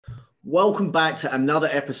Welcome back to another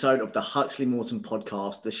episode of the Huxley Morton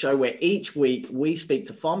podcast, the show where each week we speak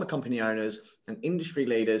to pharma company owners and industry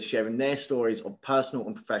leaders sharing their stories of personal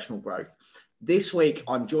and professional growth. This week,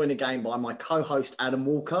 I'm joined again by my co-host, Adam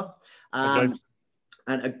Walker, and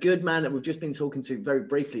a good man that we've just been talking to very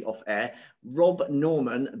briefly off air, Rob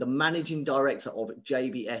Nauman, the managing director of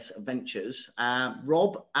JBS Ventures.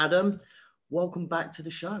 Rob, Adam, welcome back to the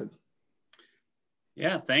show.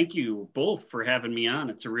 Yeah, thank you both for having me on.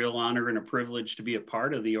 It's a real honor and a privilege to be a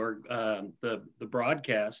part of the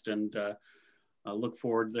broadcast, and I look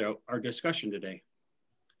forward to our discussion today.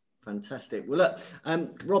 Fantastic. Well, look,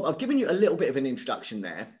 Rob, I've given you a little bit of an introduction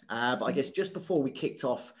there, but I guess just before we kicked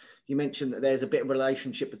off, you mentioned that there's a bit of a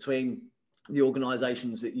relationship between the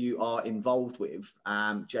organisations that you are involved with,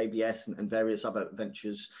 JBS and various other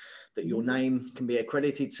ventures that your name can be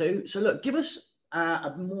accredited to. So, look, give us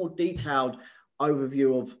a more detailed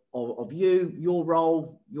overview of you, your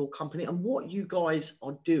role, your company, and what you guys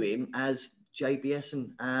are doing as JBS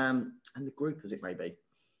and the group, as it may be.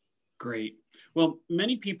 Great. Well,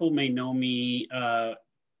 many people may know me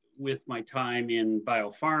with my time in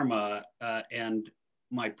biopharma and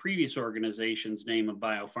my previous organization's name of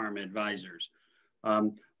Biopharma Advisors.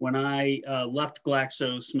 When I left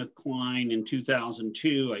GlaxoSmithKline in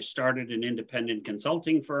 2002, I started an independent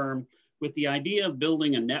consulting firm with the idea of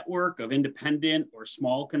building a network of independent or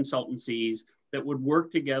small consultancies that would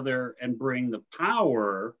work together and bring the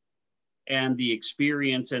power and the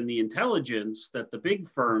experience and the intelligence that the big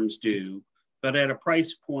firms do, but at a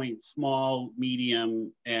price point, small,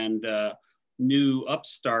 medium, and new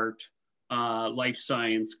upstart life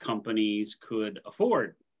science companies could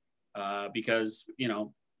afford because, you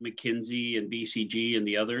know, McKinsey and BCG and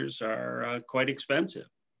the others are quite expensive.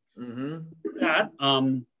 Mm-hmm. That,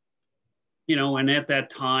 you know, and at that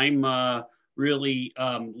time, really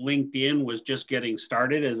LinkedIn was just getting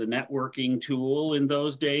started as a networking tool in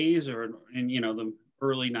those days, or in, you know, the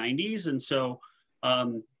early 90s. And so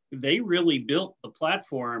they really built the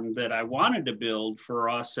platform that I wanted to build for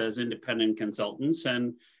us as independent consultants.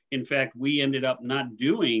 And in fact, we ended up not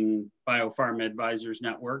doing Biopharma Advisors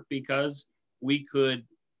Network because we could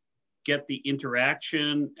get the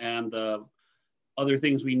interaction and the other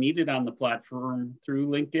things we needed on the platform through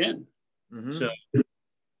LinkedIn. Mm-hmm. So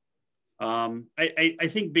I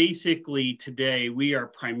think basically today we are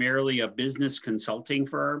primarily a business consulting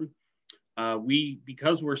firm.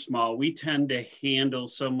 Because we're small, we tend to handle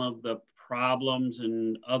some of the problems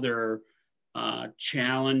and other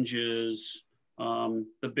challenges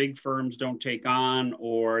the big firms don't take on,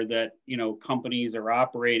 or that, you know, companies are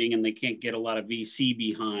operating and they can't get a lot of VC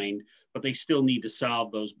behind, but they still need to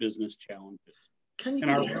solve those business challenges. Can you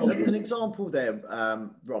give an example there,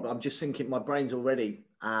 Rob? I'm just thinking, my brain's already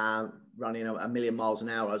running a million miles an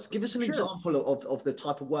hour. Give us an example of the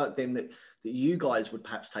type of work then that you guys would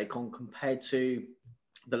perhaps take on compared to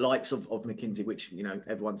the likes of McKinsey, which, you know,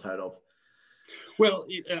 everyone's heard of. Well,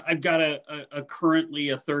 I've got currently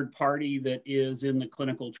a third party that is in the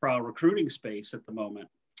clinical trial recruiting space at the moment,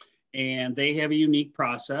 and they have a unique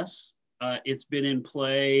process. It's been in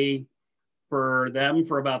play for them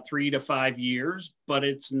for about 3 to 5 years, but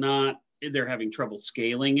they're having trouble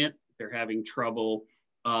scaling it. They're having trouble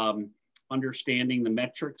understanding the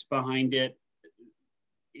metrics behind it.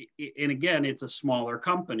 And again, it's a smaller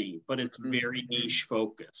company, but it's very niche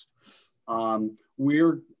focused.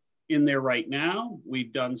 We're in there right now.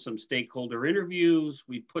 We've done some stakeholder interviews.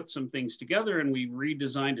 We've put some things together, and we've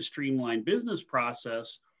redesigned a streamlined business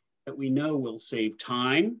process that we know will save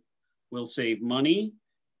time, will save money,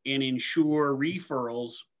 and ensure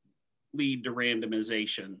referrals lead to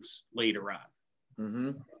randomizations later on.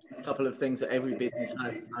 Mm-hmm. A couple of things that every business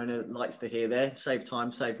owner likes to hear there: save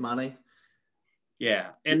time, save money.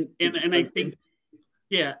 Yeah, and I think,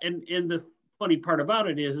 yeah, and the funny part about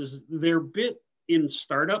it is they're a bit in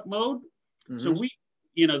startup mode. Mm-hmm. So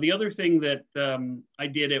the other thing that I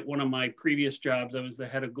did at one of my previous jobs, I was the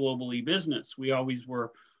head of global e-business. We always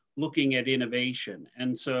were looking at innovation,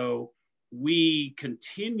 and so we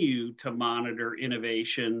continue to monitor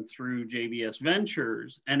innovation through JBS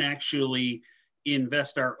Ventures and actually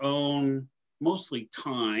invest our own, mostly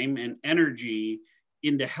time and energy,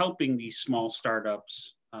 into helping these small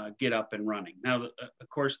startups get up and running. Now, of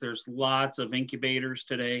course, there's lots of incubators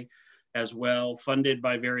today as well, funded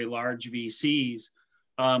by very large VCs,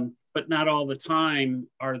 but not all the time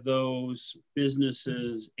are those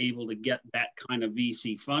businesses able to get that kind of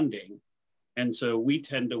VC funding. And so we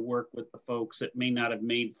tend to work with the folks that may not have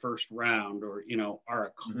made first round, or, you know, are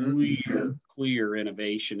a clear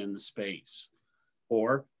innovation in the space.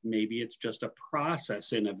 Or maybe it's just a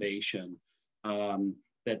process innovation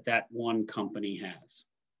that one company has.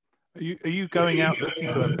 Are you going out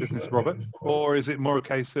looking for that business, Robert, or is it more a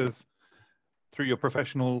case of through your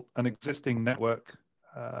professional and existing network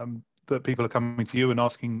that people are coming to you and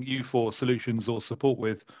asking you for solutions or support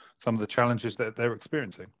with some of the challenges that they're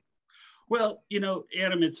experiencing? Well,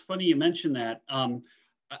 Adam, it's funny you mentioned that.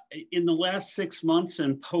 In the last 6 months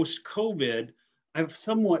and post-COVID, I've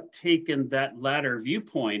somewhat taken that latter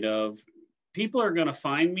viewpoint of people are going to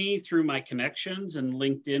find me through my connections and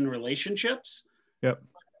LinkedIn relationships. Yep.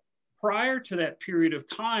 Prior to that period of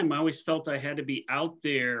time, I always felt I had to be out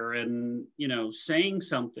there and, saying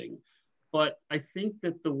something. But I think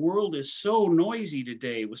that the world is so noisy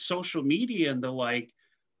today with social media and the like,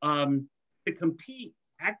 to compete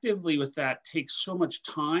actively with that takes so much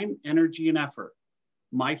time, energy, and effort.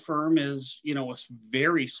 My firm is, a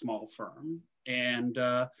very small firm. And,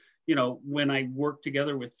 when I work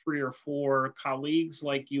together with 3 or 4 colleagues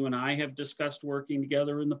like you and I have discussed working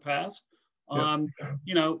together in the past,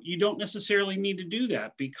 you don't necessarily need to do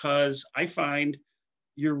that, because I find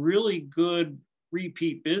your really good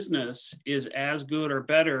repeat business is as good or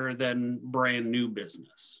better than brand new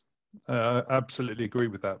business. I absolutely agree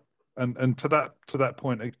with that. And to that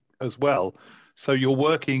point as well. So you're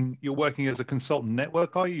working as a consultant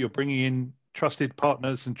network, are you? You're bringing in trusted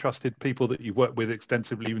partners and trusted people that you've worked with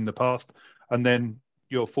extensively in the past, and then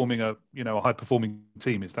you're forming a high performing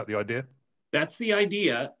team. Is that the idea? That's the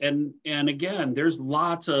idea. And again, there's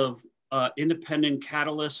lots of independent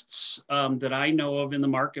catalysts that I know of in the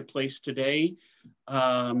marketplace today.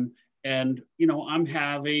 And, I'm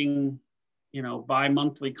having,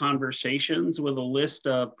 bi-monthly conversations with a list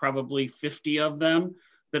of probably 50 of them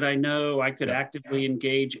that I know I could actively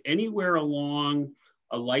engage anywhere along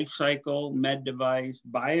a life cycle, med device,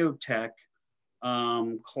 biotech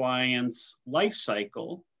client's life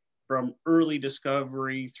cycle, from early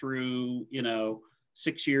discovery through,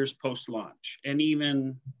 6 years post-launch. And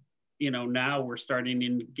even, now we're starting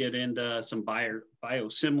to get into some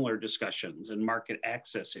biosimilar discussions and market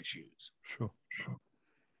access issues. Sure.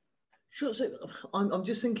 So I'm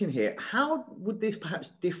just thinking here, how would this perhaps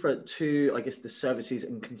differ to, I guess, the services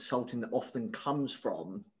and consulting that often comes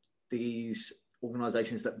from these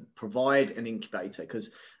organizations that provide an incubator? Because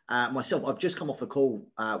myself, I've just come off a call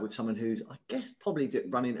with someone who's, I guess, probably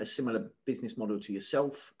running a similar business model to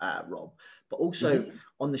yourself, Rob, but also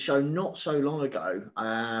on the show not so long ago,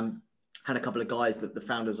 had a couple of guys, that the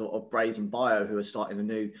founders of Brazen Bio, who are starting a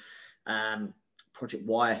new Project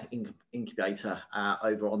Y incubator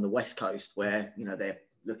over on the West Coast, where, they're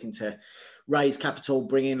looking to raise capital,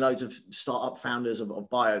 bring in loads of startup founders of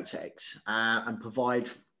biotechs and provide,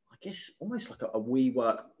 I guess, almost like a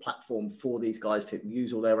WeWork platform for these guys to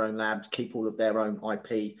use all their own labs, keep all of their own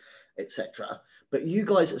IP, etc. But you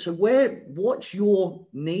guys, so what's your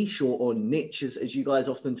niche or niche, as you guys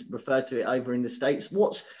often refer to it over in the States?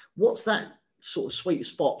 What's that sort of sweet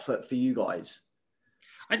spot for you guys?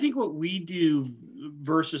 I think what we do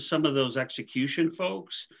versus some of those execution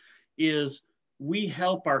folks is we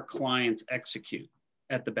help our clients execute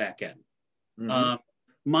at the back end. Mm-hmm.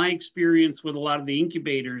 My experience with a lot of the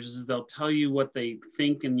incubators is they'll tell you what they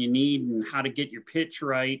think and you need and how to get your pitch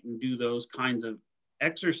right and do those kinds of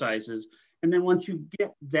exercises. And then once you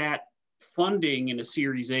get that funding in a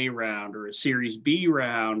Series A round or a Series B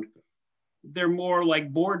round, they're more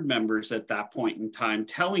like board members at that point in time,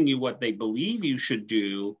 telling you what they believe you should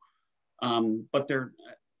do. But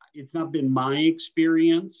it's not been my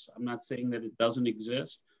experience. I'm not saying that it doesn't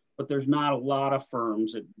exist, but there's not a lot of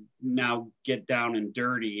firms that now get down and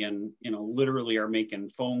dirty and, literally are making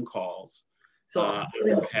phone calls. So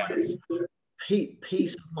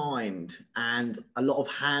peace of mind and a lot of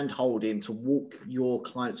hand holding to walk your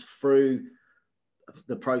clients through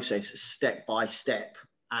the process step by step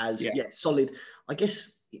as solid, I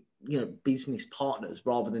guess, business partners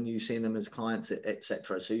rather than you seeing them as clients,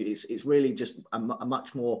 etc. So it's really just a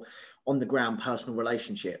much more on the ground personal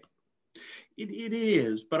relationship. It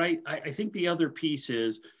is, but I think the other piece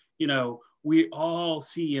is, we all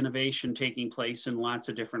see innovation taking place in lots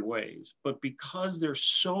of different ways, but because there's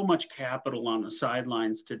so much capital on the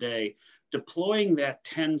sidelines today, deploying that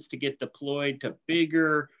tends to get deployed to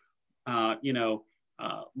bigger,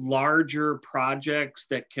 larger projects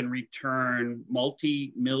that can return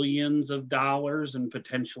multi-millions of dollars and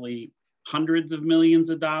potentially hundreds of millions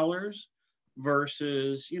of dollars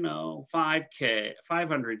versus, $500K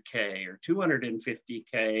or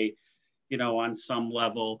 $250K, on some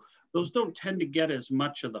level. Those don't tend to get as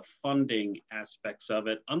much of the funding aspects of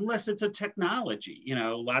it unless it's a technology.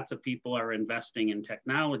 Lots of people are investing in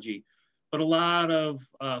technology. But a lot of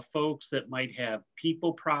folks that might have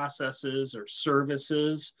people processes or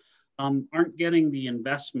services aren't getting the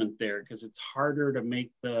investment there because it's harder to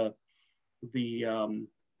make the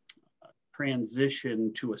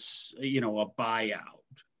transition to a buyout,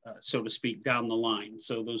 so to speak, down the line.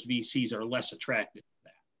 So those VCs are less attracted to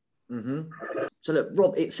that. Mm-hmm. So look,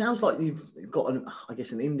 Rob, it sounds like you've got, an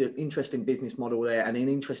interesting business model there and an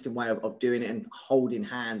interesting way of doing it and holding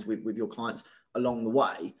hands with your clients along the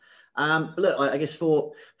way. But look, I guess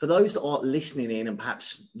for those that are listening in and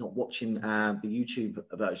perhaps not watching the YouTube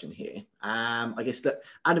version here, I guess that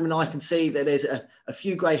Adam and I can see that there's a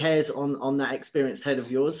few grey hairs on that experienced head of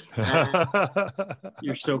yours.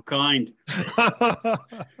 You're so kind.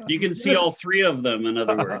 You can see all three of them, in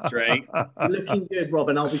other words, right? Looking good, Rob,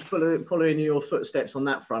 and I'll be following your footsteps on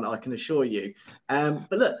that front, I can assure you. But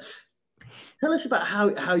look, tell us about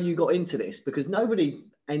how you got into this, because nobody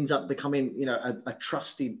ends up becoming, a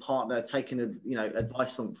trusted partner, taking,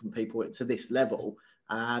 advice from people to this level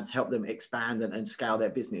to help them expand and scale their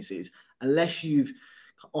businesses, unless you've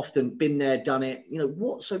often been there, done it.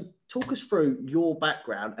 So talk us through your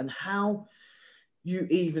background and how you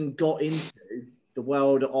even got into the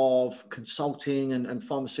world of consulting and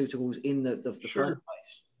pharmaceuticals in the Sure. first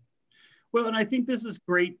place. Well, and I think this is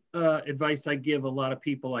great advice I give a lot of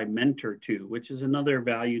people I mentor to, which is another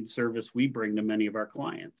valued service we bring to many of our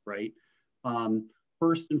clients, right?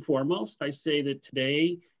 First and foremost, I say that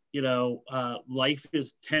today, life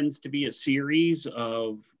tends to be a series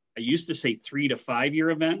of, I used to say 3 to 5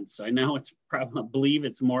 year events. I know believe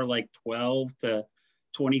it's more like 12 to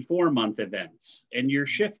 24 month events, and you're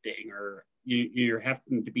shifting, or you're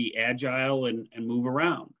having to be agile and move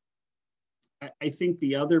around. I think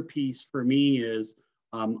the other piece for me is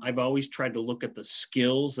I've always tried to look at the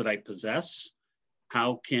skills that I possess.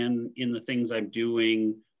 How can, in the things I'm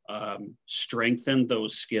doing, strengthen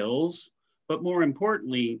those skills, but more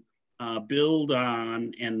importantly, build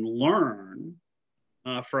on and learn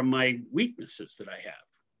from my weaknesses that I have.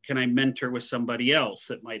 Can I mentor with somebody else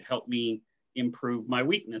that might help me improve my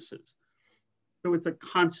weaknesses? So it's a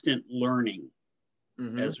constant learning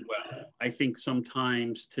as well. I think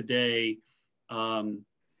sometimes today,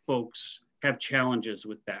 folks have challenges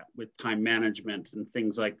with that, with time management and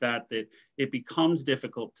things like that, that it becomes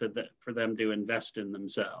difficult for them to invest in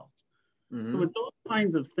themselves. So with those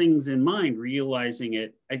kinds of things in mind, realizing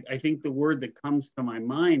it, I think the word that comes to my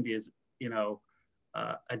mind is,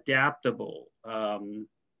 adaptable,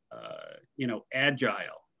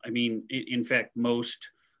 agile. I mean, in fact, most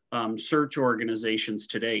search organizations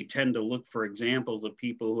today tend to look for examples of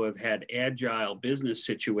people who have had agile business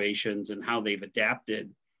situations and how they've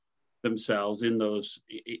adapted themselves in those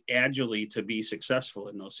agilely to be successful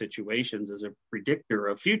in those situations as a predictor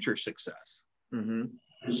of future success.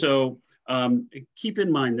 So keep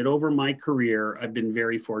in mind that over my career, I've been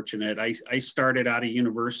very fortunate. I started out of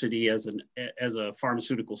university as a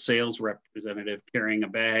pharmaceutical sales representative carrying a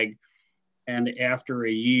bag. And after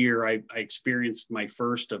a year, I experienced my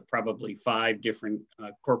first of probably 5 different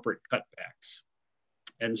corporate cutbacks.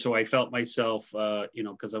 And so I felt myself,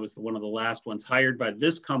 because I was one of the last ones hired by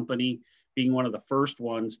this company, being one of the first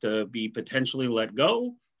ones to be potentially let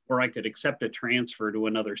go, or I could accept a transfer to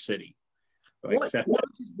another city. So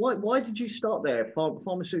why did you start there?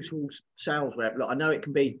 Pharmaceutical sales rep. Look, I know it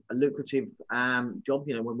can be a lucrative job,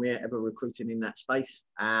 when we're ever recruiting in that space.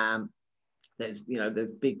 There's,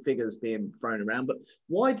 the big figures being thrown around, but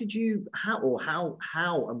why did you, how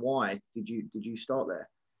and why did you start there?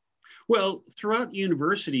 Well, throughout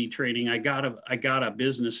university training, I got a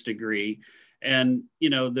business degree, and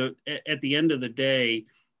at the end of the day,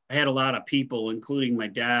 I had a lot of people, including my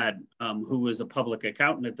dad, who was a public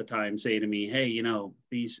accountant at the time, say to me, "Hey,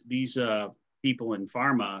 these people in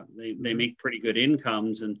pharma, they make pretty good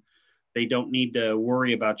incomes, and they don't need to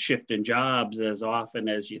worry about shifting jobs as often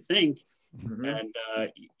as you think." And,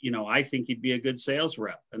 I think he'd be a good sales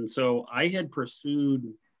rep. And so I had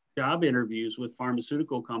pursued job interviews with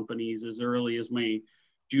pharmaceutical companies as early as my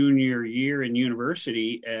junior year in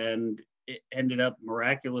university, and it ended up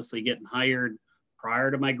miraculously getting hired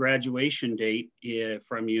prior to my graduation date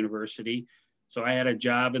from university. So I had a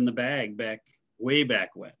job in the bag way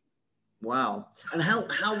back when. Wow. And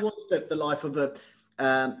how was the life of a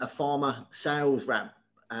pharma sales rep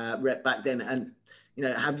back then? And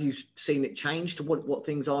have you seen it change to what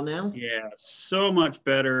things are now? Yeah, so much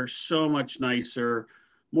better, so much nicer,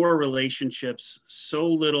 more relationships, so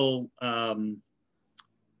little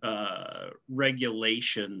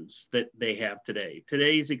regulations that they have today.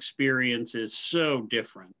 Today's experience is so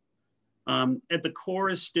different. At the core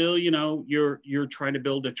is still, you're trying to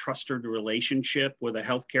build a trusted relationship with a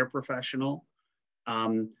healthcare professional,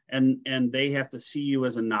 and they have to see you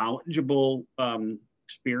as a knowledgeable,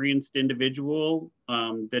 experienced individual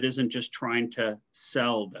that isn't just trying to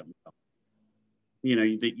sell them.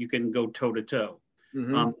 that you can go toe to toe.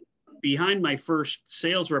 Behind my first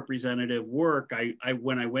sales representative work,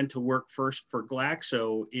 when I went to work first for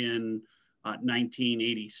Glaxo in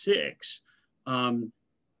 1986,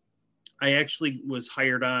 I actually was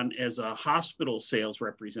hired on as a hospital sales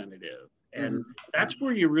representative. And that's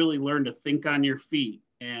where you really learn to think on your feet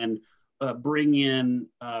and bring in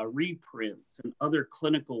reprints and other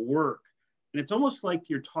clinical work. And it's almost like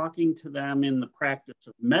you're talking to them in the practice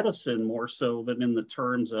of medicine more so than in the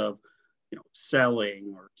terms of,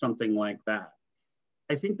 selling or something like that.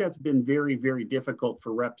 I think that's been very, very difficult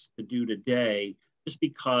for reps to do today, just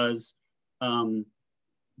because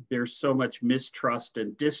there's so much mistrust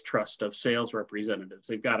and distrust of sales representatives.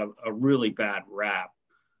 They've got a really bad rap.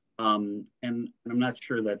 And I'm not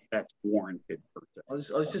sure that that's warranted. Per se. I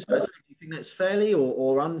was just going to say, do you think that's fairly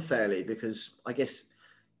or unfairly? Because I guess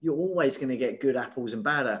you're always going to get good apples and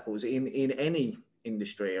bad apples in any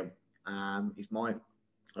industry, is my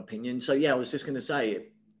opinion. So yeah, I was just going to say,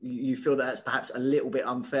 you feel that that's perhaps a little bit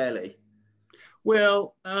unfairly?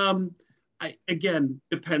 Well, again,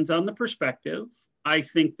 depends on the perspective. I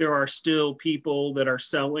think there are still people that are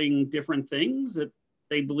selling different things that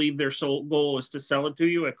they believe their sole goal is to sell it to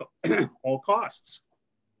you at all costs.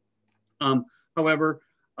 However,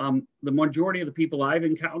 the majority of the people I've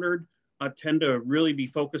encountered tend to really be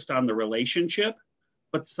focused on the relationship,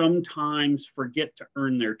 but sometimes forget to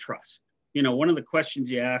earn their trust. One of the questions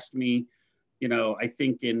you asked me, I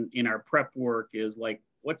think in our prep work is like,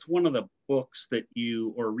 what's one of the books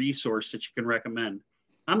or resource that you can recommend?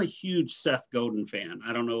 I'm a huge Seth Godin fan.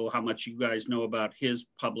 I don't know how much you guys know about his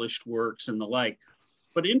published works and the like,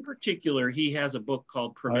 but in particular, he has a book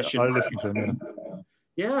called Permission. I listened to him.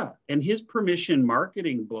 Yeah, and his permission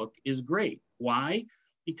marketing book is great. Why?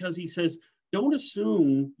 Because he says, don't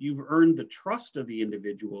assume you've earned the trust of the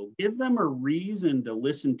individual. Give them a reason to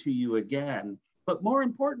listen to you again. But more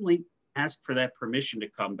importantly, ask for that permission to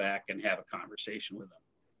come back and have a conversation with them.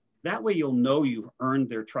 That way you'll know you've earned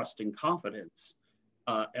their trust and confidence.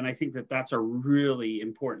 And I think that that's a really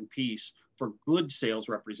important piece for good sales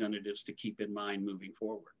representatives to keep in mind moving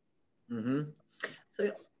forward.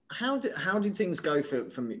 So how did things go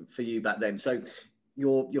for you back then? So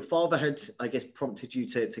your father had, I guess, prompted you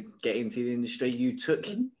to get into the industry. You took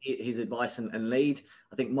his advice and lead.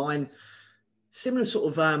 I think mine, similar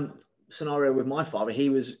sort of scenario with my father. He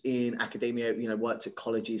was in academia, worked at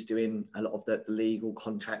colleges doing a lot of the legal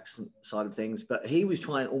contracts side of things, but he was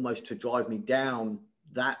trying almost to drive me down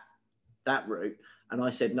that route. And I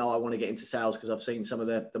said, no, I want to get into sales because I've seen some of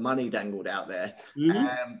the money dangled out there,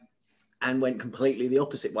 and went completely the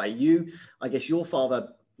opposite way. I guess your father,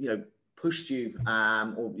 pushed you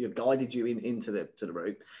or guided you into the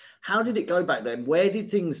route. How did it go back then? Where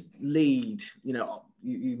did things lead?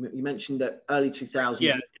 You mentioned that early 2000s.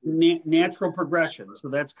 Yeah, natural progression. So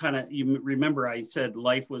that's kind of, you remember I said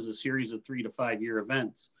life was a series of 3 to 5 year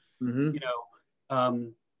events.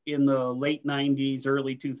 In the late 90s,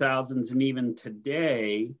 early 2000s, and even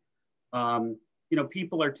today,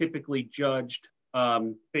 people are typically judged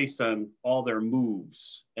based on all their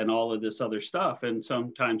moves and all of this other stuff. And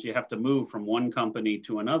sometimes you have to move from one company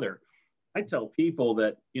to another. I tell people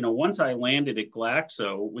that, once I landed at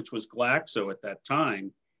Glaxo, which was Glaxo at that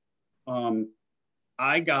time,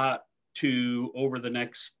 I got to, over the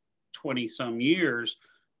next 20 some years,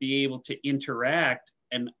 be able to interact,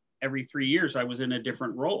 and every 3 years I was in a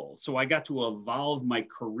different role. So I got to evolve my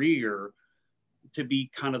career to be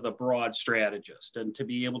kind of the broad strategist and to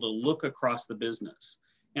be able to look across the business.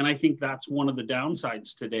 And I think that's one of the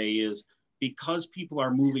downsides today is because people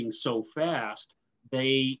are moving so fast,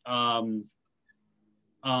 they are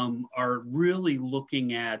really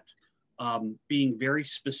looking at being very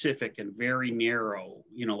specific and very narrow,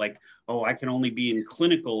 like, oh, I can only be in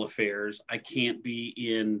clinical affairs. I can't be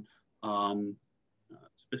in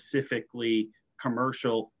specifically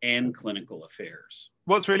commercial and clinical affairs.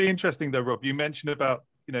 What's really interesting though, Rob, you mentioned about,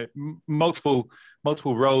 multiple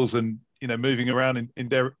roles and, moving around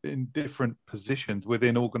in different positions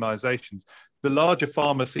within organizations. The larger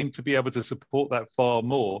pharma seem to be able to support that far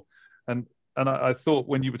more. And I thought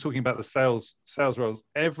when you were talking about the sales roles,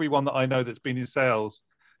 everyone that I know that's been in sales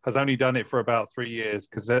has only done it for about 3 years,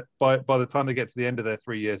 because by the time they get to the end of their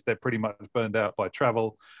 3 years, they're pretty much burned out by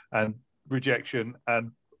travel and rejection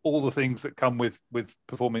and all the things that come with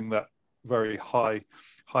performing that very high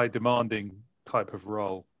demanding type of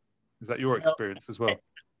role. Is that your experience as well?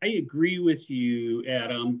 I agree with you,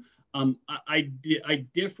 Adam. I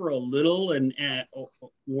differ a little and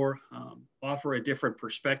offer a different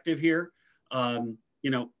perspective here.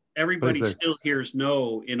 everybody still hears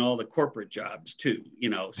no in all the corporate jobs too,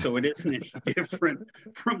 so it isn't any different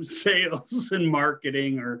from sales and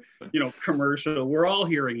marketing or, commercial. We're all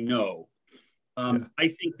hearing no. I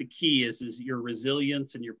think the key is your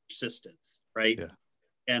resilience and your persistence, right? Yeah.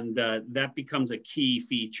 And that becomes a key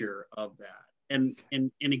feature of that. And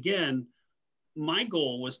again, my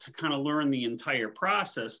goal was to kind of learn the entire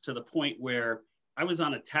process to the point where I was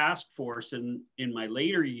on a task force in my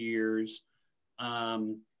later years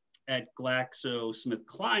at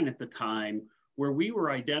GlaxoSmithKline at the time, where we were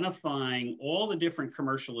identifying all the different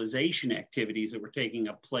commercialization activities that were taking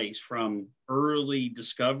place from early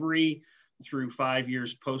discovery through 5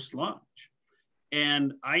 years post-launch.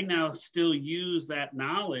 And I now still use that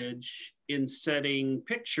knowledge in setting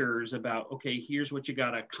pictures about, okay, here's what you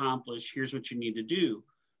got to accomplish, here's what you need to do.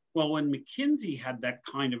 Well, when McKinsey had that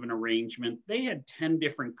kind of an arrangement, they had 10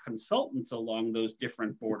 different consultants along those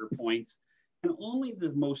different border points, and only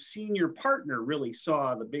the most senior partner really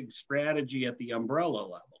saw the big strategy at the umbrella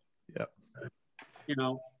level. Yeah.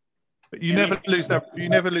 But you never lose that. You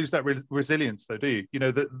never lose that resilience, though, do you?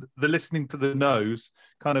 The listening to the no's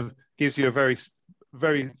kind of gives you a very,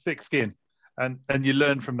 very thick skin, and you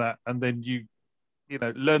learn from that, and then you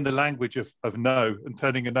learn the language of no and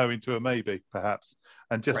turning a no into a maybe, perhaps,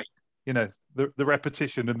 and just the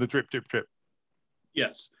repetition and the drip, drip, drip.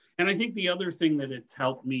 Yes, and I think the other thing that it's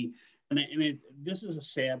helped me, and this is a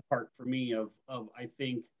sad part for me of I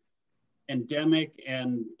think endemic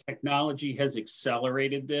and technology has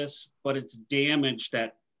accelerated this, but it's damaged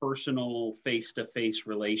that personal face-to-face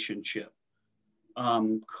relationship.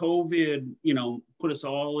 COVID, put us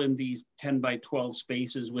all in these 10 by 12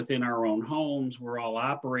 spaces within our own homes. We're all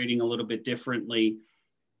operating a little bit differently.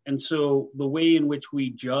 And so the way in which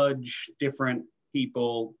we judge different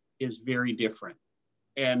people is very different.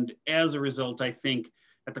 And as a result, I think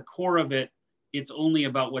at the core of it, it's only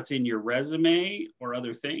about what's in your resume or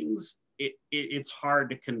other things. It's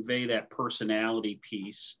hard to convey that personality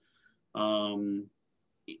piece in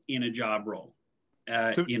a job role.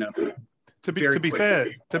 To be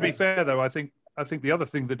fair though, I think the other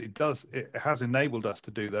thing that it has enabled us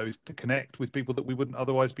to do though is to connect with people that we wouldn't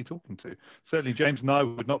otherwise be talking to. Certainly James and I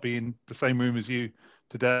would not be in the same room as you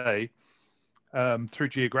today through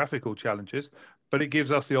geographical challenges, but it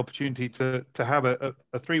gives us the opportunity to have a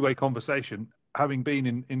three-way conversation, having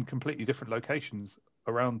been in completely different locations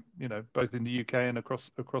around, both in the UK and across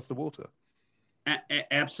the water.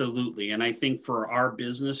 Absolutely. And I think for our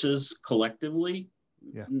businesses collectively,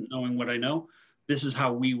 knowing what I know, this is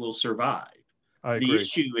how we will survive. I agree. The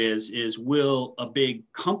issue is will a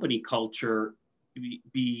big company culture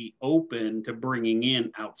be open to bringing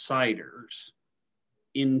in outsiders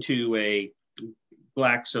into a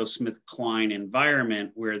GlaxoSmithKline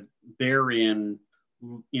environment where they're in,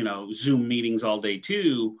 Zoom meetings all day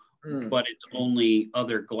too, but it's only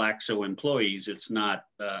other Glaxo employees. It's not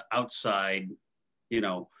outside,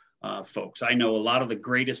 folks. I know a lot of the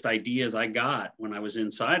greatest ideas I got when I was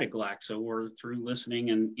inside of Glaxo were through listening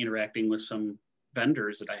and interacting with some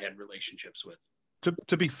vendors that I had relationships with.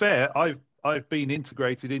 To be fair, I've been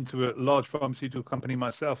integrated into a large pharmaceutical company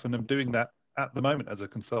myself, and I'm doing that at the moment as a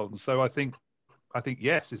consultant. So I think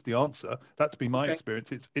yes is the answer. That's been my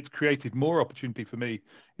experience. It's created more opportunity for me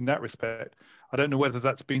in that respect. I don't know whether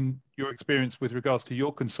that's been your experience with regards to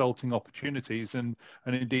your consulting opportunities and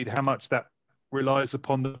indeed how much that relies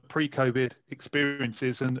upon the pre-COVID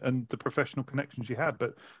experiences and the professional connections you had.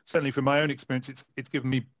 But certainly from my own experience, it's given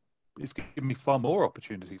me far more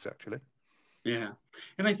opportunities actually. Yeah,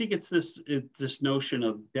 and I think it's this notion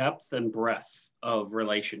of depth and breadth of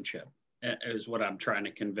relationship is what I'm trying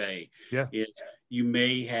to convey. Yeah, you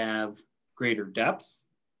may have greater depth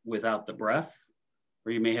without the breadth,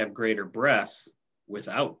 or you may have greater breadth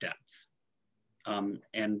without depth.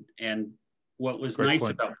 And what was nice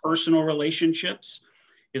about personal relationships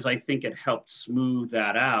is I think it helped smooth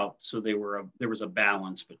that out, so there was a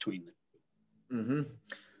balance between them. Mm-hmm.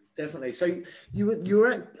 Definitely. So you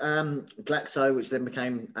were at Glaxo, which then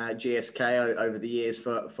became GSK over the years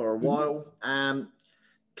for a while.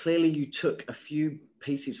 Clearly, you took a few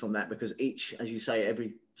pieces from that because each, as you say,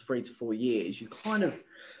 every 3 to 4 years, you kind of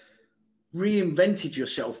reinvented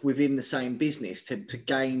yourself within the same business to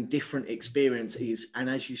gain different experiences. And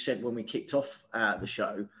as you said when we kicked off the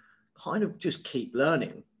show, kind of just keep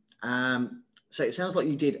learning. So it sounds like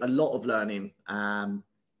you did a lot of learning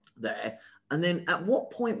there. And then at what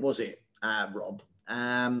point was it, Rob,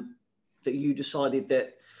 that you decided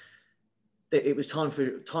that it was time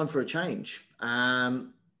for a change?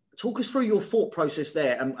 Talk us through your thought process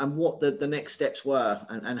there and what the next steps were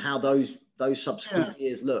and how those subsequent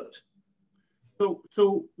years looked.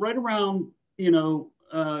 So right around,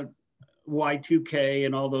 Y2K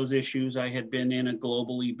and all those issues, I had been in a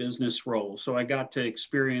globally business role. So I got to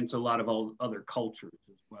experience a lot of other cultures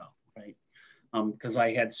as well, right? Because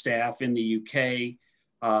I had staff in the UK.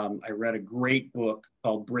 I read a great book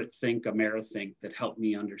called Brit Think, Amerithink that helped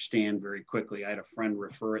me understand very quickly. I had a friend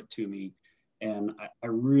refer it to me, and I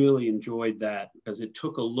really enjoyed that because it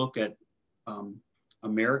took a look at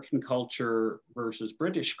American culture versus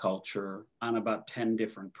British culture on about 10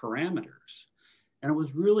 different parameters. And it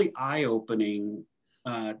was really eye-opening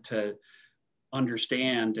to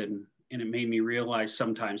understand, and it made me realize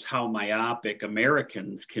sometimes how myopic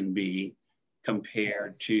Americans can be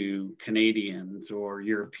compared to Canadians or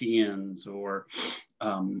Europeans or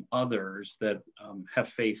others that have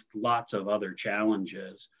faced lots of other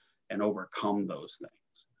challenges and overcome those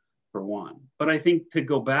things, for one. But I think to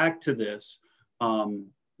go back to this,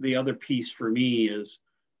 the other piece for me is,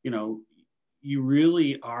 you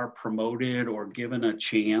really are promoted or given a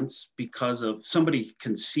chance because of somebody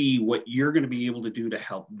can see what you're going to be able to do to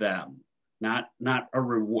help them, not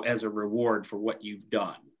as a reward for what you've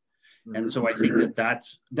done. Mm-hmm. And so I think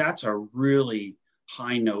that's a really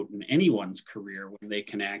high note in anyone's career when they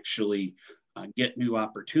can actually get new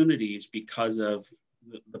opportunities because of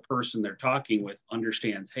the person they're talking with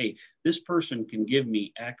understands, hey, this person can give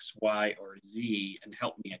me X, Y, or Z and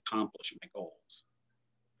help me accomplish my goals.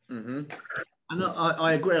 Mm-hmm. And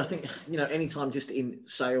I agree. I think, anytime just in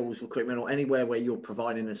sales, recruitment, or anywhere where you're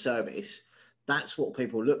providing a service, that's what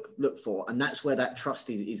people look for. And that's where that trust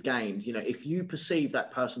is gained. If you perceive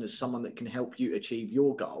that person as someone that can help you achieve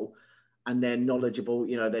your goal, and they're knowledgeable,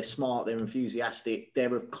 they're smart, they're enthusiastic,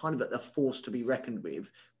 they're kind of a force to be reckoned with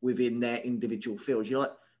within their individual fields. You're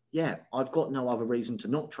like, yeah, I've got no other reason to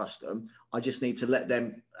not trust them. I just need to let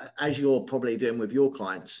them, as you're probably doing with your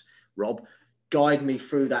clients, Rob, guide me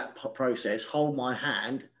through that process, hold my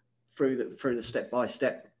hand through the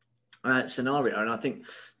step-by-step scenario. And I think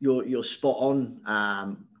you're spot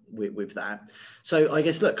on with that. So I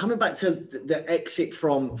guess, look, coming back to the exit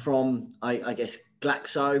from I guess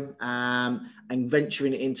Glaxo and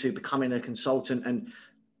venturing into becoming a consultant and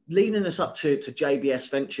leading us up to JBS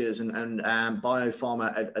Ventures and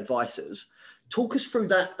biopharma advisors. Talk us through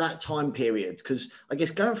that time period, because I guess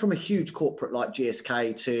going from a huge corporate like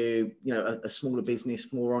GSK to a smaller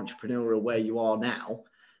business, more entrepreneurial where you are now,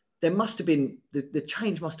 there must have been the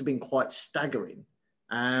change must have been quite staggering.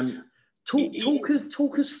 Talk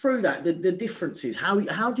us through that, the differences.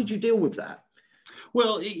 How did you deal with that?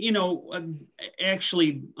 Well,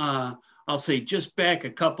 actually, I'll say just back a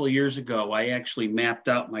couple of years ago, I actually mapped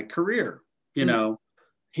out my career.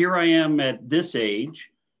 Here I am at this age,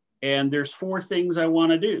 and there's 4 things I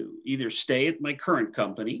want to do: either stay at my current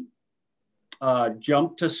company,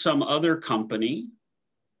 jump to some other company,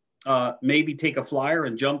 maybe take a flyer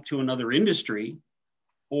and jump to another industry,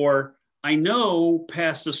 or I know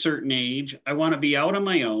past a certain age, I want to be out on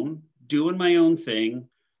my own, doing my own thing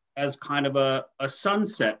as kind of a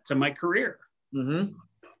sunset to my career. Mm-hmm.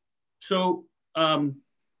 So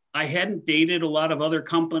I hadn't dated a lot of other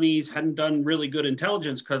companies, hadn't done really good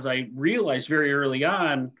intelligence, because I realized very early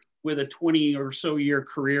on with a 20 or so year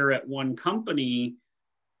career at one company,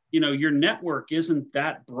 your network isn't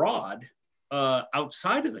that broad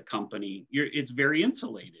outside of the company. It's very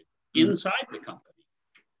insulated inside the company.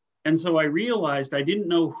 And so I realized I didn't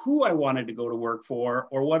know who I wanted to go to work for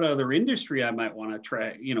or what other industry I might want to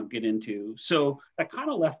try, get into. So that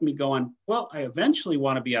kind of left me going, well, I eventually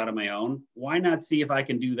want to be out on my own. Why not see if I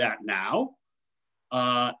can do that now?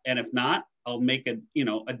 And if not, I'll make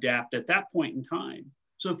adapt at that point in time.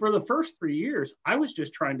 So for the first 3 years, I was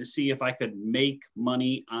just trying to see if I could make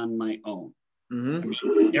money on my own. Mm-hmm. I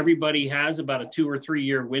mean, everybody has about a 2 or 3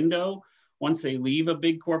 year window once they leave a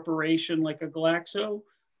big corporation like a Glaxo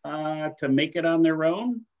to make it on their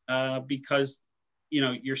own, because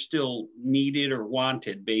you're still needed or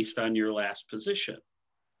wanted based on your last position.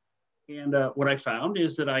 And what I found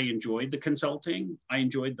is that I enjoyed the consulting, I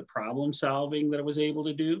enjoyed the problem solving that I was able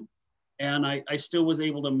to do, and I still was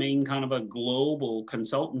able to maintain kind of a global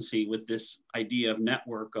consultancy with this idea of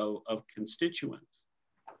network of constituents.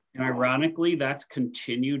 And ironically, that's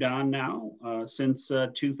continued on now since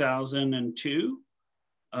 2002.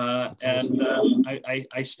 And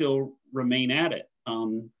I still remain at it.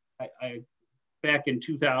 I back in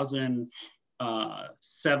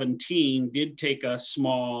 2017 did take a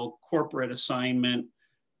small corporate assignment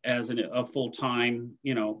as a full-time,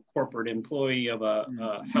 corporate employee of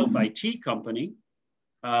a health IT company,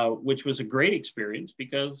 which was a great experience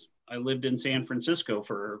because I lived in San Francisco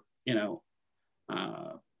for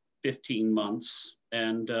 15 months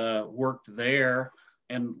and worked there.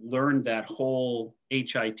 and learned that whole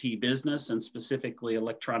HIT business, and specifically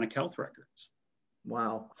electronic health records.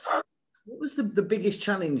 Wow. What was the biggest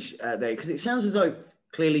challenge there? Because it sounds as though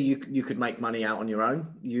clearly you could make money out on your own.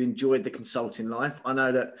 You enjoyed the consulting life. I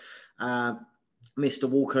know that Mr.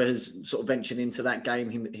 Walker has sort of ventured into that game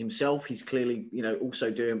himself. He's clearly,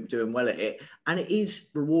 also doing well at it, and it is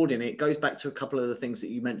rewarding. It goes back to a couple of the things that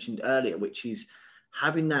you mentioned earlier, which is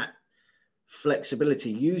having that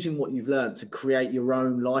flexibility, using what you've learned to create your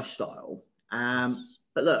own lifestyle.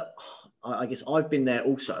 But look, I guess I've been there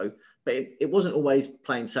also, but it wasn't always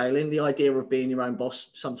plain sailing. The idea of being your own boss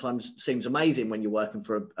sometimes seems amazing when you're working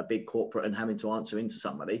for a big corporate and having to answer into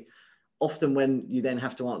somebody. Often when you then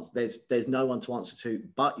have to answer, there's no one to answer to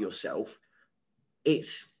but yourself.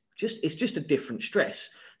 It's just a different stress.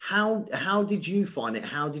 How did you find it?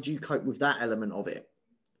 How did you cope with that element of it?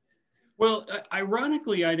 Well,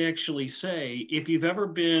 ironically, I'd actually say if you've ever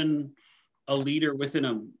been a leader within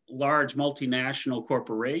a large multinational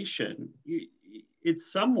corporation,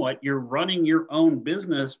 it's somewhat, you're running your own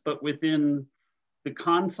business, but within the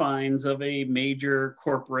confines of a major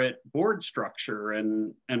corporate board structure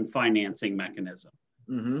and financing mechanism.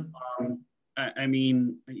 Mm-hmm. I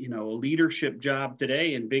mean, a leadership job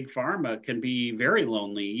today in big pharma can be very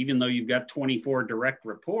lonely, even though you've got 24 direct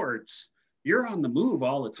reports. You're on the move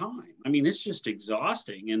all the time. I mean, it's just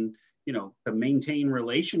exhausting. And, to maintain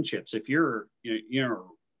relationships, if you're,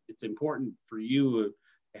 it's important for you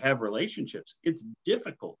to have relationships. It's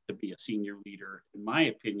difficult to be a senior leader, in my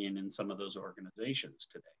opinion, in some of those organizations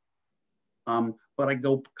today. But I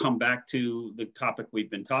come back to the topic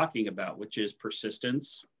we've been talking about, which is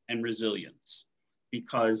persistence and resilience,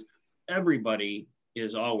 because everybody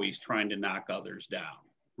is always trying to knock others down,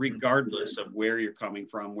 regardless of where you're coming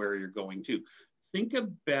from, where you're going to. Think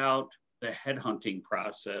about the headhunting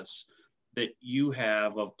process that you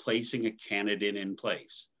have of placing a candidate in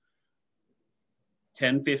place.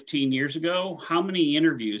 10, 15 years ago, how many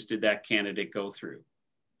interviews did that candidate go through?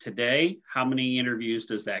 Today, how many interviews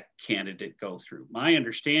does that candidate go through? My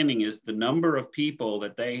understanding is the number of people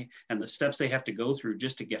that and the steps they have to go through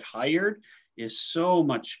just to get hired is so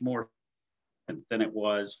much more than it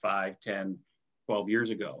was 5, 10, 12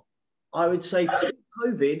 years ago. I would say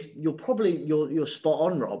COVID, you're spot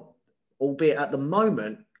on, Rob, albeit at the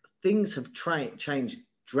moment, things have changed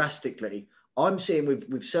drastically. I'm seeing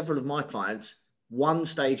with several of my clients,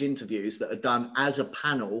 one-stage interviews that are done as a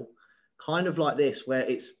panel, kind of like this, where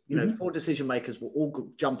it's, 4 decision makers will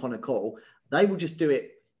all jump on a call. They will just do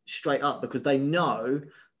it straight up because they know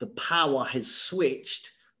the power has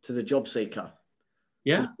switched to the job seeker.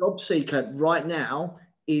 Yeah. The job seeker right now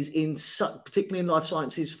is particularly in life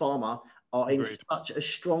sciences, pharma, are in such a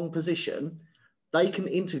strong position. They can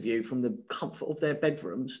interview from the comfort of their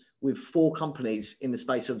bedrooms with 4 companies in the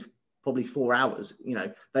space of probably 4 hours.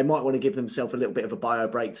 They might want to give themselves a little bit of a bio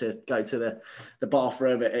break to go to the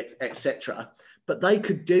bathroom, etc. But they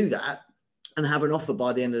could do that and have an offer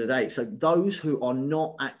by the end of the day. So those who are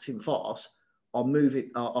not acting fast are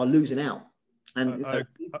losing out. And I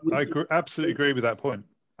absolutely agree with that point.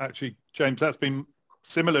 Actually, James, that's been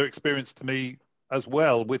similar experience to me as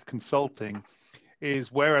well with consulting.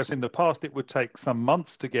 Is whereas in the past it would take some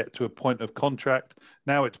months to get to a point of contract,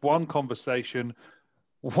 now it's one conversation,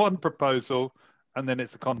 one proposal, and then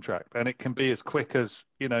it's a contract. And it can be as quick as,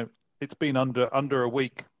 it's been under a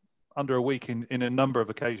week in a number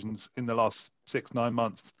of occasions in the last 6-9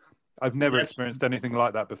 months. I've never experienced anything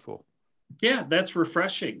like that before. Yeah, that's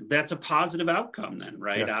refreshing. That's a positive outcome then,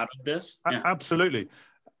 right? Yeah. Out of this. Yeah. Absolutely.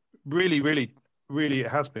 Really, really, really it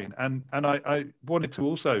has been. And I wanted to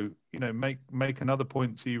also, make another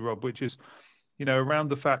point to you, Rob, which is, around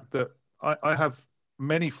the fact that I have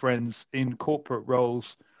many friends in corporate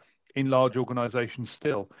roles in large organizations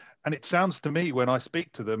still. And it sounds to me when I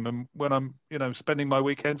speak to them and when I'm, spending my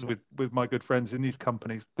weekends with my good friends in these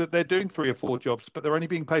companies, that they're doing 3 or 4 jobs, but they're only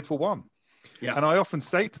being paid for 1. Yeah. And I often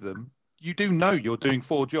say to them, you do know you're doing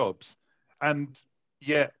 4 jobs. And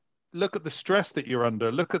yet, look at the stress that you're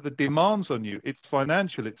under. Look at the demands on you. It's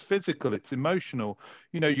financial, it's physical, it's emotional.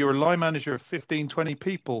 You're a line manager of 15, 20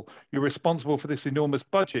 people. You're responsible for this enormous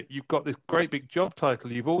budget. You've got this great big job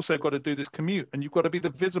title. You've also got to do this commute, and you've got to be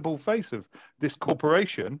the visible face of this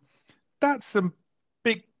corporation. That's some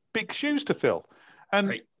big, big shoes to fill. And,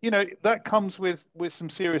 right. That comes with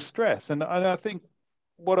some serious stress. And I think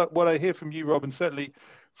what I hear from you, Rob, and certainly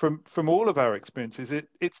from all of our experiences,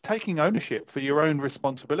 it's taking ownership for your own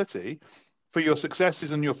responsibility, for your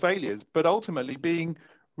successes and your failures, but ultimately being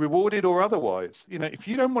rewarded or otherwise. If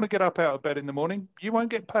you don't want to get up out of bed in the morning, you won't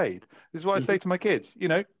get paid. This is what I say to my kids.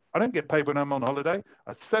 I don't get paid when I'm on holiday.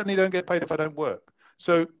 I certainly don't get paid if I don't work.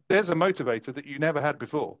 So there's a motivator that you never had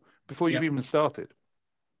before you've even started.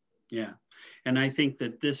 Yeah. And I think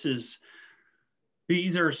that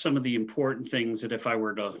these are some of the important things that if I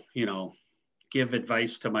were to, give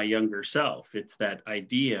advice to my younger self, it's that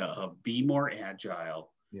idea of be more agile.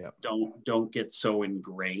 Yeah. Don't get so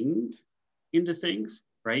ingrained into things,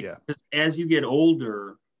 right? Yeah. Because as you get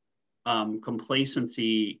older,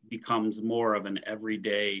 complacency becomes more of an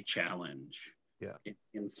everyday challenge. Yeah.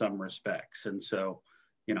 In some respects. And so,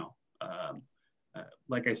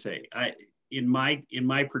 like I say, in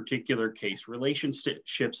my particular case,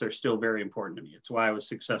 relationships are still very important to me. It's why I was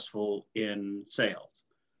successful in sales.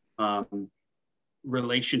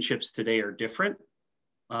 Relationships today are different.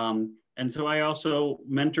 And so I also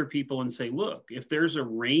mentor people and say, look, if there's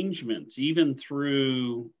arrangements, even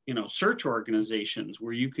through, search organizations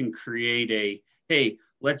where you can create hey,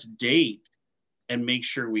 let's date and make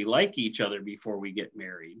sure we like each other before we get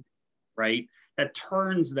married, right? That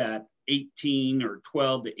turns that 18 or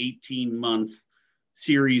 12 to 18 month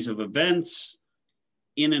series of events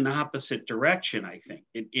in an opposite direction. I think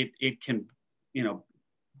it can,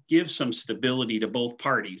 give some stability to both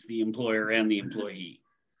parties, the employer and the employee.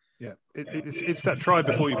 Yeah, it's that try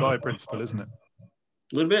before you buy principle, isn't it?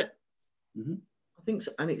 A little bit. Mm-hmm. I think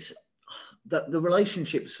so. And it's the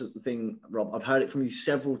relationships thing, Rob, I've heard it from you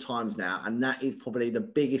several times now, and that is probably the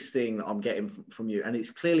biggest thing that I'm getting from you. And it's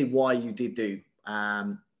clearly why you did do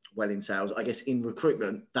well in sales. I guess in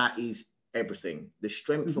recruitment, that is everything. The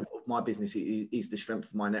strength of my business is the strength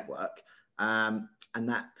of my network. And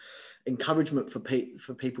that encouragement for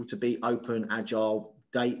people to be open, agile,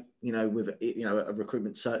 date, with a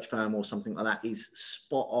recruitment search firm or something like that is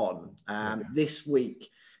spot on. This week,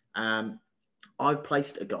 I've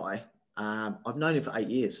placed a guy. I've known him for 8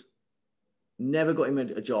 years. Never got him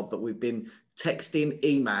a job, but we've been texting,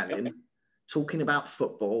 emailing, talking about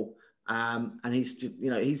football. And he's just,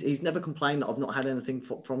 he's never complained that I've not had anything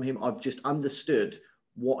from him. I've just understood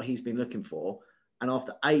what he's been looking for. And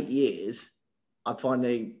after 8 years, I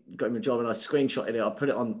finally got him a job, and I screenshotted it. I put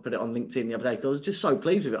it on LinkedIn the other day because I was just so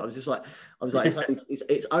pleased with it. I was like,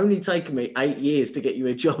 it's only taken me 8 years to get you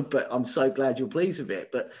a job, but I'm so glad you're pleased with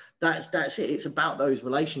it. But that's it. It's about those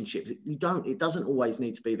relationships. It doesn't always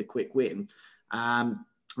need to be the quick win. And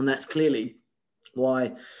that's clearly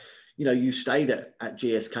why, you stayed at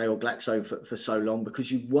GSK or Glaxo for so long,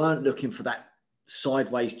 because you weren't looking for that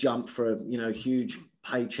sideways jump for a, huge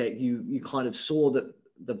paycheck. You kind of saw that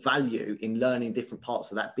the value in learning different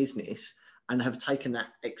parts of that business, and have taken that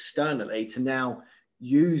externally to now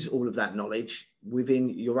use all of that knowledge within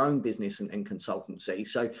your own business and consultancy.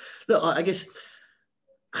 So look, I guess,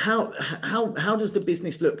 how does the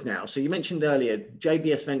business look now? So you mentioned earlier,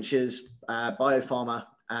 JBS Ventures, biopharma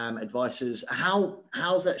advisors.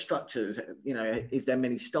 How's that structured? Is there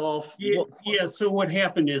many staff? So what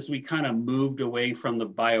happened is we kind of moved away from the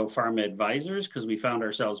biopharma advisors because we found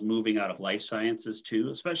ourselves moving out of life sciences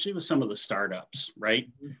too, especially with some of the startups, right?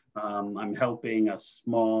 I'm helping a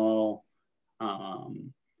small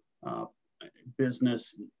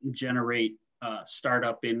business generate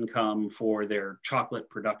startup income for their chocolate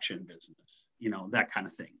production business, that kind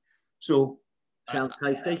of thing. So sounds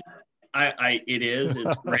tasty.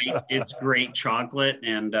 It's great. It's great chocolate,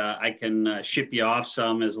 and I can ship you off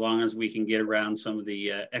some as long as we can get around some of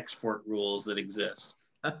the export rules that exist.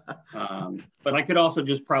 But I could also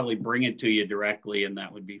just probably bring it to you directly, and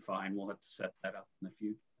that would be fine. We'll have to set that up in the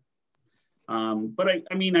future. But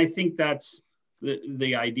I think that's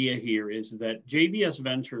the idea here, is that JBS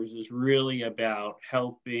Ventures is really about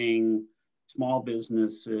helping small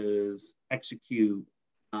businesses execute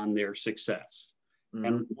on their success.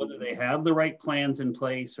 And whether they have the right plans in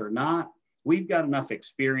place or not, we've got enough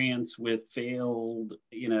experience with failed,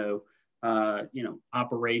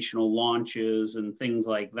 operational launches and things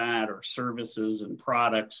like that, or services and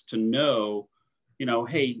products, to know,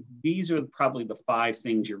 hey, these are probably the 5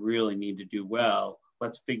 things you really need to do well.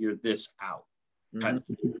 Let's figure this out, kind of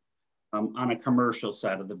thing, on a commercial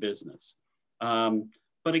side of the business.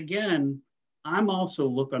 But again, I'm also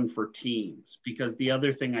looking for teams, because the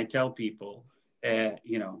other thing I tell people,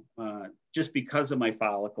 just because of my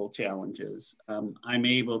follicle challenges, I'm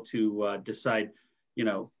able to decide,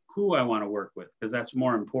 who I want to work with, because that's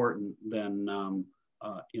more important than,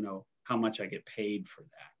 how much I get paid for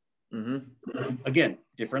that. Again,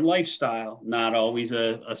 different lifestyle, not always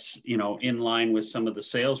in line with some of the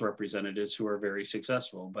sales representatives who are very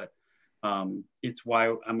successful, but it's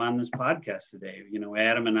why I'm on this podcast today.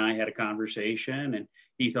 Adam and I had a conversation, and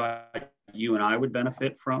he thought you and I would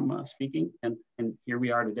benefit from speaking, and here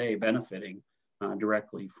we are today, benefiting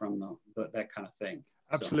directly from that kind of thing.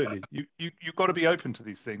 Absolutely. You've got to be open to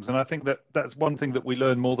these things. And I think that that's one thing that we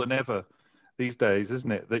learn more than ever these days,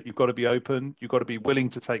 isn't it? That you've got to be open, you've got to be willing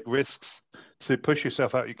to take risks, to push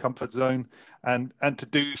yourself out of your comfort zone, and to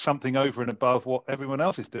do something over and above what everyone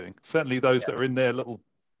else is doing. Certainly those that are in their little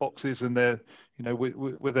boxes and their,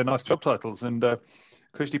 with their nice job titles and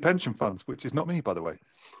cushy pension funds, which is not me, by the way.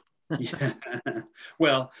 Yeah.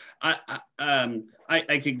 Well,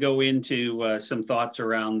 I could go into some thoughts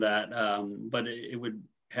around that, but it would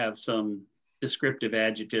have some descriptive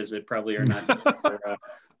adjectives that probably are not good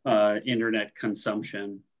for internet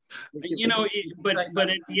consumption. But at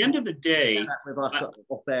the end of the day, with us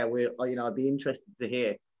off there, I'd be interested to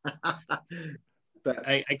hear. But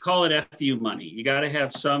I call it FU money. You got to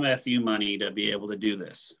have some FU money to be able to do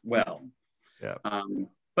this well. Yeah.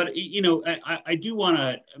 But I do want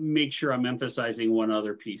to make sure I'm emphasizing one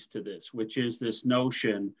other piece to this, which is this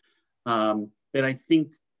notion that I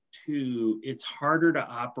think too, it's harder to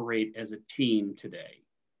operate as a team today.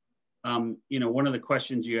 One of the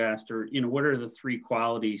questions you asked are, what are the 3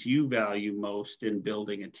 qualities you value most in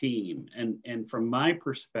building a team? And from my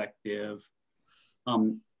perspective,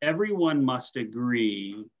 everyone must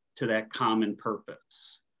agree to that common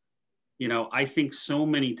purpose. I think so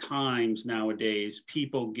many times nowadays,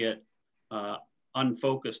 people get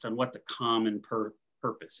unfocused on what the common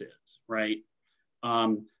purpose is, right?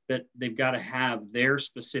 That they've got to have their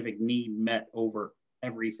specific need met over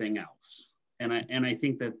everything else. And I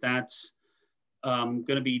think that that's going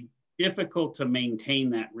to be difficult to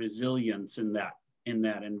maintain that resilience in that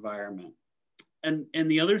environment. And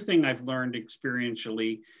the other thing I've learned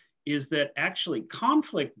experientially is that actually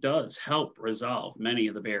conflict does help resolve many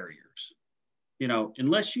of the barriers.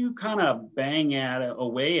 Unless you kind of bang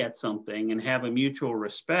away at something and have a mutual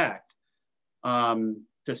respect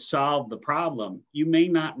to solve the problem, you may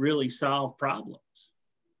not really solve problems.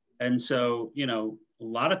 And so, a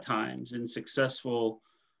lot of times in successful,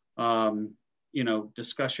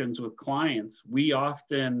 discussions with clients, we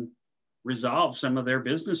often resolve some of their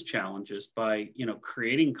business challenges by,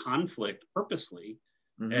 creating conflict purposely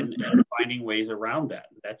and finding ways around that.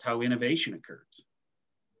 That's how innovation occurs.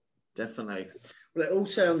 Definitely. Well, it all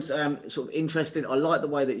sounds sort of interesting. I like the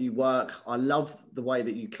way that you work. I love the way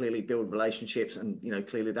that you clearly build relationships, and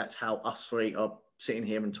clearly that's how us 3 are sitting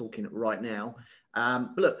here and talking right now.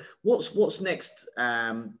 But look, what's next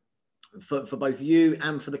for both you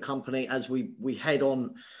and for the company as we head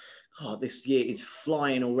on? This year is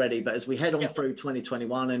flying already, but as we head on through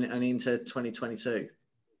 2021 and into 2022.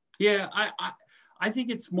 Yeah, I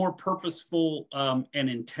think it's more purposeful and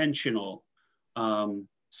intentional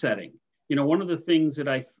setting. One of the things that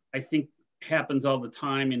I think happens all the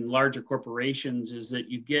time in larger corporations is that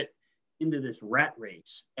you get into this rat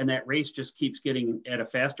race, and that race just keeps getting at a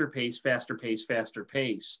faster pace.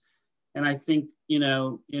 And I think,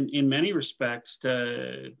 in many respects,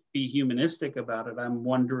 to be humanistic about it, I'm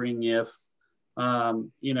wondering if,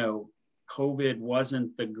 COVID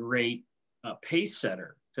wasn't the great pace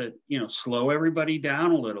setter to, slow everybody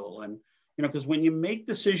down a little. And, because when you make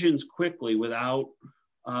decisions quickly without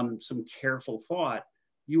some careful thought,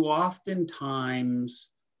 you oftentimes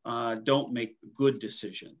don't make good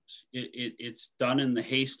decisions. It's done in the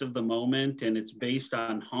haste of the moment, and it's based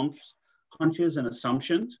on hunches and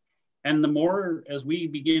assumptions. And the more as we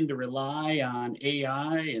begin to rely on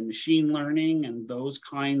AI and machine learning and those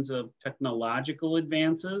kinds of technological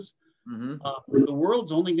advances, the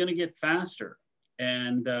world's only going to get faster.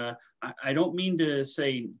 And I don't mean to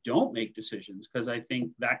say don't make decisions, because I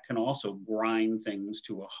think that can also grind things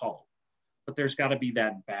to a halt. But there's got to be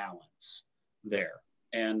that balance there.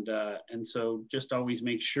 And so just always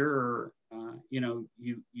make sure,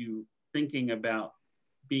 you thinking about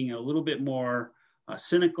being a little bit more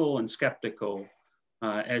cynical and skeptical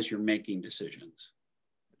as you're making decisions.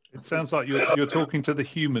 It sounds like you're talking to the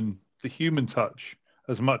human touch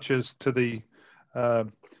as much as to the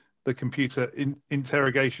computer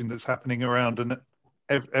interrogation that's happening around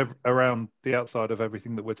around the outside of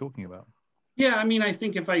everything that we're talking about. Yeah, I mean, I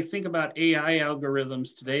think if I think about AI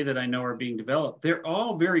algorithms today that I know are being developed, they're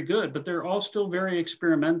all very good, but they're all still very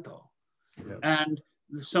experimental. Yep. And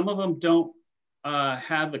some of them don't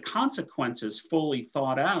have the consequences fully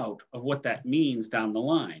thought out of what that means down the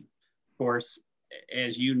line. Of course,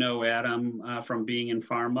 as you know, Adam, from being in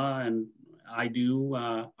pharma, and I do,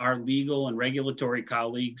 our legal and regulatory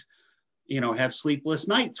colleagues, have sleepless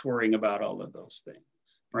nights worrying about all of those things,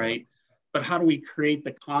 right? But how do we create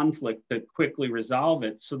the conflict to quickly resolve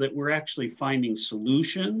it so that we're actually finding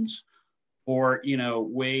solutions or,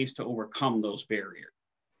 ways to overcome those barriers?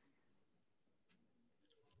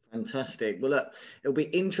 Fantastic. Well, look, it'll be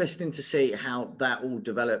interesting to see how that all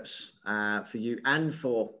develops for you and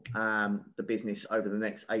for the business over the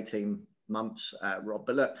next 18 months, Rob.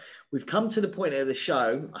 But look, we've come to the point of the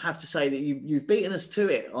show. I have to say that you've beaten us to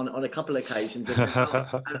it on a couple of occasions and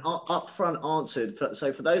upfront answered.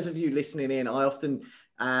 So for those of you listening in, I often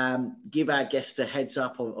give our guests a heads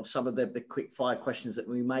up of some of the quick fire questions that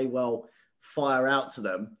we may well fire out to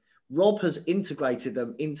them. Rob has integrated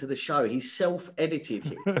them into the show. He's self-edited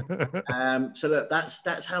here. So look,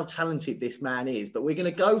 that's how talented this man is. But we're going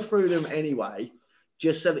to go through them anyway,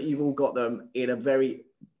 just so that you've all got them in a very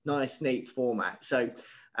nice, neat format. So,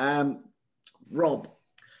 Rob,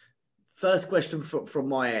 first question from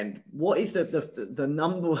my end. What is the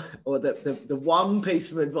number or the one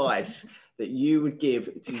piece of advice that you would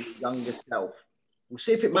give to your younger self? We'll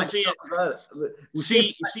see if it makes sense.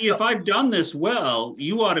 If I've done this well,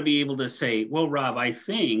 you ought to be able to say, well, Rob, I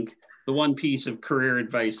think the one piece of career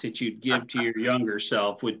advice that you'd give to your younger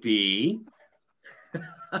self would be,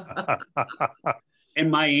 and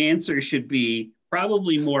my answer should be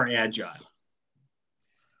probably more agile.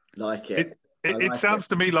 Like it. It sounds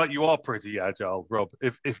to me like you are pretty agile, Rob.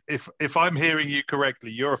 If I'm hearing you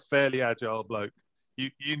correctly, you're a fairly agile bloke.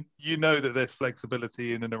 You know that there's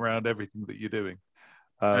flexibility in and around everything that you're doing.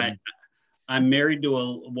 I'm married to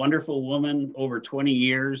a wonderful woman over 20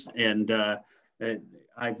 years, and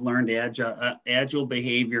I've learned agile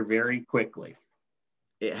behavior very quickly.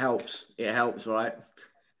 It helps. It helps, right?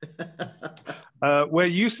 Where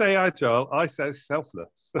you say agile, I say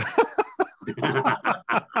selfless.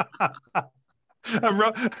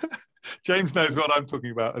 And James knows what I'm talking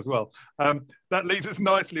about as well. That leads us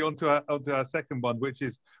nicely onto our second one, which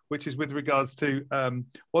is with regards to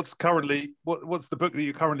what's the book that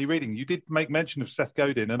you're currently reading. You did make mention of Seth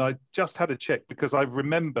Godin, and I just had a check because I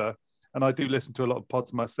remember, and I do listen to a lot of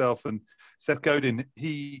pods myself, and Seth Godin,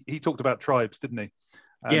 he talked about tribes, didn't he?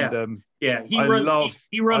 And, He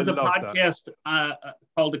runs a podcast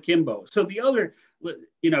called Akimbo. So the other,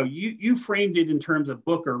 you framed it in terms of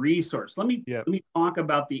book or resource. Let me talk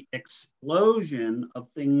about the explosion of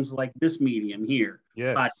things like this medium here.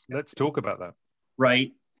 Yes, let's talk about that.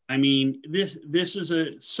 Right. I mean, this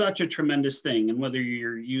is such a tremendous thing. And whether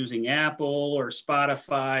you're using Apple or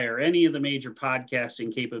Spotify or any of the major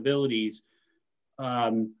podcasting capabilities,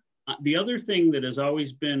 the other thing that has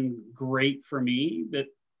always been great for me that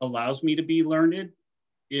allows me to be learned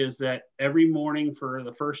is that every morning for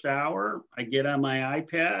the first hour, I get on my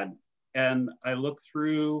iPad and I look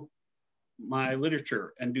through my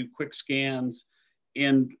literature and do quick scans,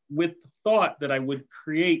 and with the thought that I would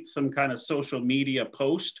create some kind of social media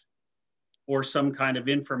post or some kind of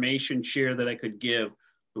information share that I could give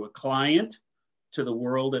to a client, to the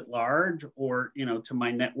world at large, or to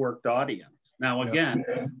my networked audience. Now, again,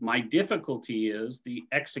 my difficulty is the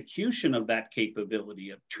execution of that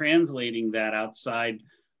capability of translating that outside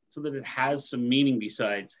so that it has some meaning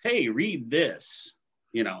besides, hey, read this.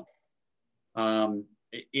 It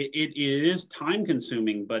is time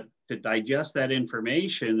consuming, but to digest that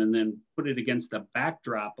information and then put it against the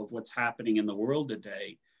backdrop of what's happening in the world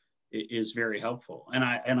today is very helpful. And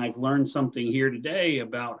I've learned something here today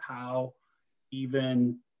about how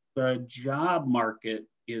even the job market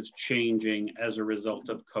is changing as a result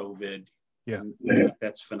of COVID. Yeah,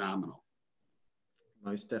 that's phenomenal.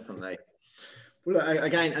 Most definitely. Well,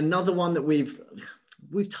 again, another one that we've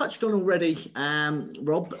touched on already,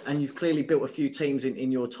 Rob, and you've clearly built a few teams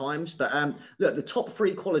in your times. But look, the top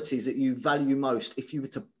 3 qualities that you value most, if you were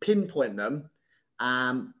to pinpoint them,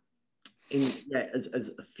 as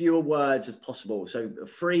fewer words as possible. So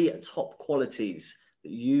 3 top qualities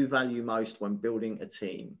that you value most when building a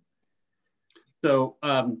team. So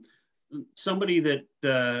somebody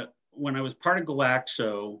that when I was part of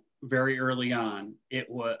Glaxo very early on, it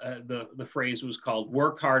was the phrase was called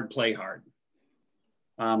 "work hard, play hard."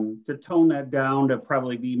 To tone that down to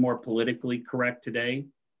probably be more politically correct today,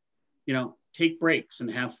 take breaks and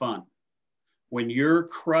have fun. When you're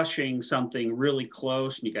crushing something really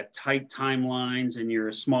close and you got tight timelines and you're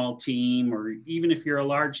a small team, or even if you're a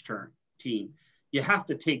large team, you have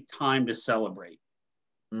to take time to celebrate.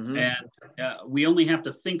 Mm-hmm. And we only have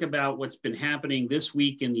to think about what's been happening this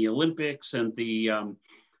week in the Olympics and the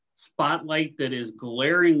spotlight that is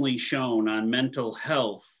glaringly shown on mental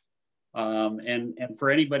health. And for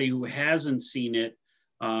anybody who hasn't seen it,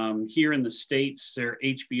 here in the States, their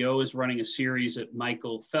HBO is running a series that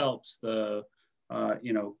Michael Phelps, the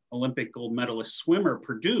Olympic gold medalist swimmer,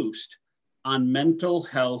 produced on mental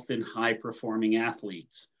health in high-performing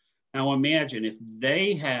athletes. Now imagine if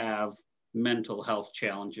they have mental health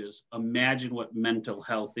challenges, imagine what mental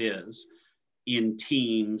health is in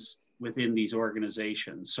teams within these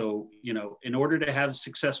organizations. So, you know, in order to have a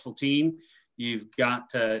successful team, you've got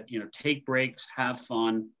to, you know, take breaks, have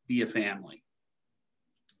fun, be a family.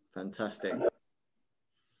 Fantastic.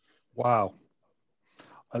 Wow.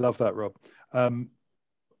 I love that, Rob. And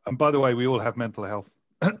by the way, we all have mental health.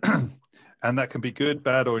 And that can be good,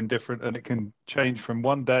 bad, or indifferent, and it can change from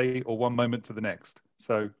one day or one moment to the next.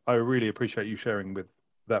 So I really appreciate you sharing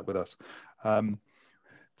that with us.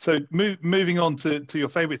 So moving on to your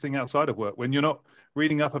favorite thing outside of work, when you're not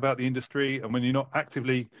reading up about the industry and when you're not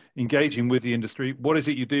actively engaging with the industry, what is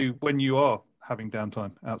it you do when you are having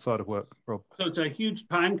downtime outside of work, Rob? So it's a huge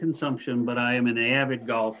time consumption, but I am an avid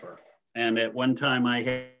golfer. And at one time I had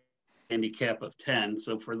a handicap of 10.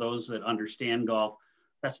 So for those that understand golf,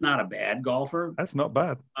 that's not a bad golfer. That's not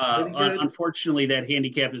bad. Unfortunately, that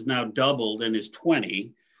handicap is now doubled and is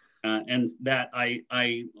 20. And that I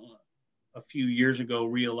a few years ago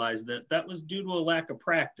realized that was due to a lack of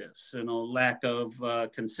practice and a lack of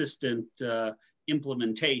consistent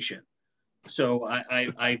implementation. So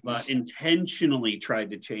I've intentionally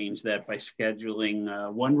tried to change that by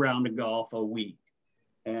scheduling one round of golf a week.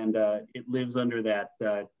 And it lives under that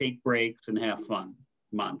take breaks and have fun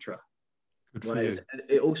mantra. Well,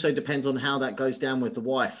 it also depends on how that goes down with the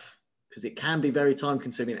wife, because it can be very time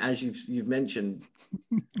consuming, as you've mentioned.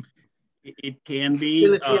 It can be,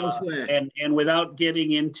 and without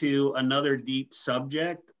getting into another deep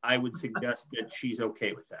subject, I would suggest that she's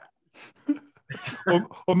okay with that.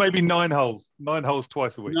 or maybe 9 holes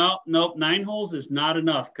twice a week. No, 9 holes is not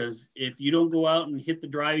enough, because if you don't go out and hit the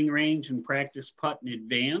driving range and practice putt in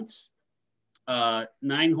advance,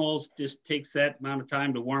 9 holes just takes that amount of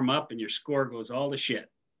time to warm up and your score goes all to shit.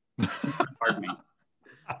 Pardon me.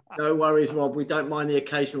 No worries, Rob. We don't mind the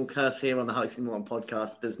occasional curse here on the Huxley Morton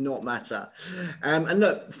podcast. It does not matter. And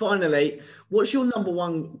look, finally, what's your number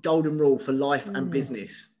one golden rule for life and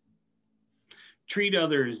business? Treat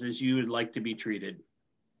others as you would like to be treated.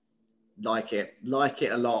 Like it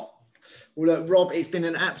a lot. Well, look, Rob, it's been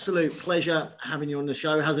an absolute pleasure having you on the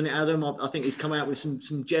show, hasn't it, Adam? I think he's come out with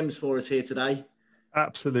some gems for us here today.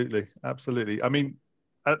 Absolutely. I mean,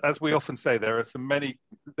 as we often say, there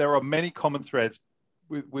are many common threads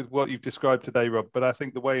with what you've described today, Rob. But I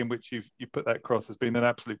think the way in which you've put that across has been an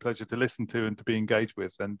absolute pleasure to listen to and to be engaged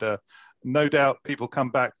with. And no doubt people come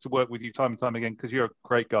back to work with you time and time again, because you're a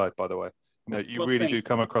great guy, by the way. You know, you really do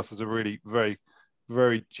come across as a really very,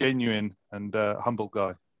 very genuine and humble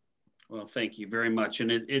guy. Well, thank you very much.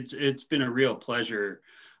 And it's been a real pleasure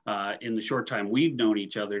in the short time we've known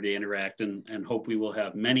each other to interact, and hope we will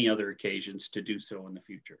have many other occasions to do so in the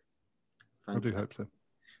future. Fantastic. I do hope so.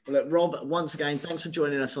 Well, look, Rob, once again, thanks for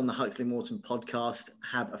joining us on the Huxley Morton podcast.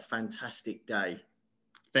 Have a fantastic day.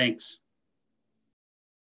 Thanks.